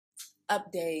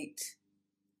Update,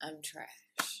 I'm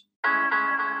trash.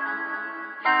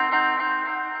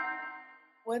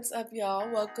 What's up,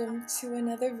 y'all? Welcome to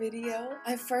another video.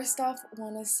 I first off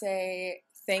want to say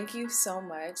thank you so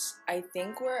much. I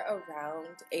think we're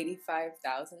around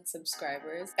 85,000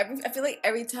 subscribers. I feel like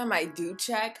every time I do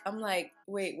check, I'm like,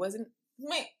 wait, wasn't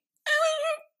me?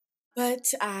 But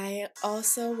I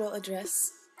also will address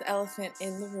the elephant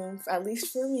in the room, at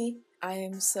least for me. I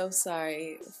am so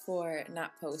sorry for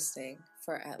not posting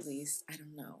for at least, I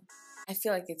don't know. I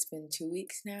feel like it's been 2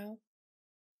 weeks now.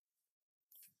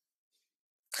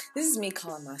 This is me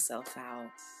calling myself out.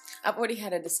 I've already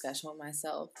had a discussion with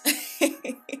myself.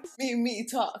 me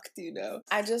talked, you know.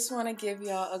 I just want to give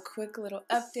y'all a quick little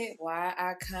update why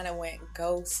I kind of went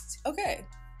ghost. Okay.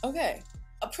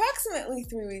 Approximately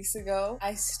 3 weeks ago,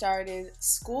 I started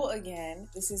school again.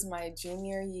 This is my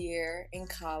junior year in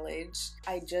college.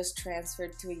 I just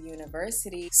transferred to a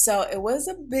university, so it was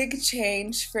a big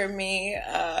change for me.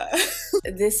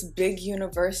 This big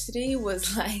university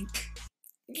was like,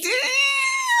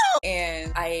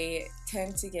 and I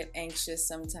tend to get anxious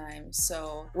sometimes,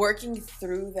 so working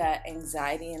through that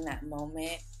anxiety in that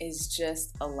moment is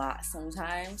just a lot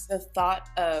sometimes. The thought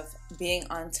of being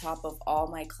on top of all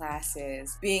my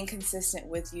classes, being consistent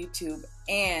with YouTube,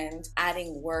 and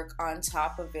adding work on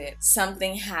top of it,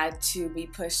 something had to be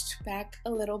pushed back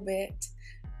a little bit,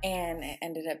 and it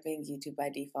ended up being YouTube by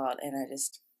default, and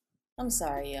I'm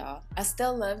sorry, y'all. I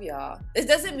still love y'all. This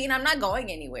doesn't mean I'm not going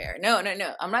anywhere. No.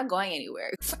 I'm not going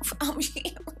anywhere. I'm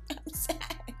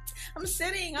sad. I'm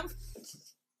sitting. I'm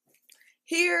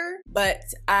here. But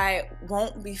I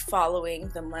won't be following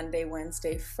the Monday,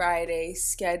 Wednesday, Friday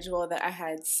schedule that I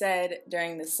had said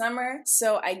during the summer.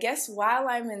 So I guess while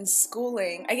I'm in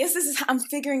schooling, I'm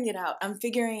figuring it out. I'm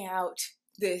figuring out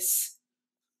this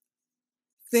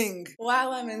thing.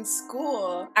 While I'm in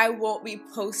school, I won't be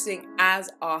posting as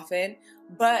often,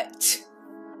 but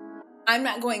I'm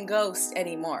not going ghost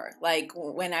anymore. Like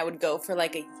when I would go for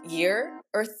like a year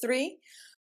or 3.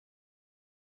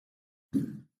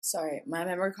 Sorry, my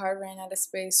memory card ran out of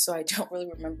space, so I don't really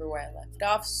remember where I left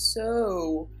off.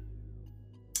 So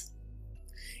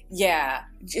yeah,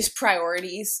 just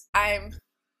priorities. I'm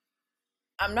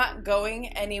not going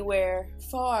anywhere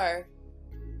far.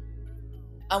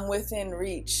 I'm within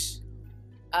reach.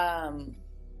 I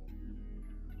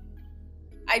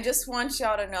just want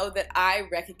y'all to know that I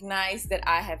recognize that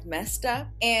I have messed up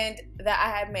and that I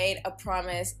have made a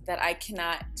promise that I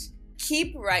cannot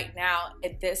keep right now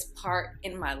at this part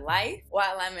in my life.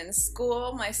 While I'm in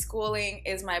school, my schooling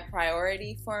is my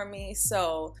priority for me.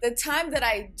 So the time that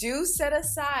I do set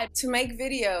aside to make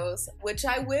videos, which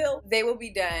I will, they will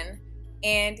be done.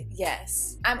 And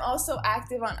yes, I'm also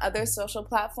active on other social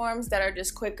platforms that are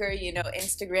just quicker. You know,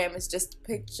 Instagram is just a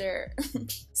picture.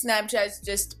 Snapchat's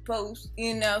just a post,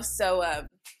 you know. So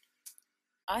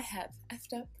I have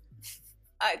effed up.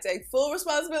 I take full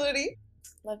responsibility.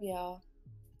 Love y'all.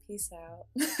 Peace out.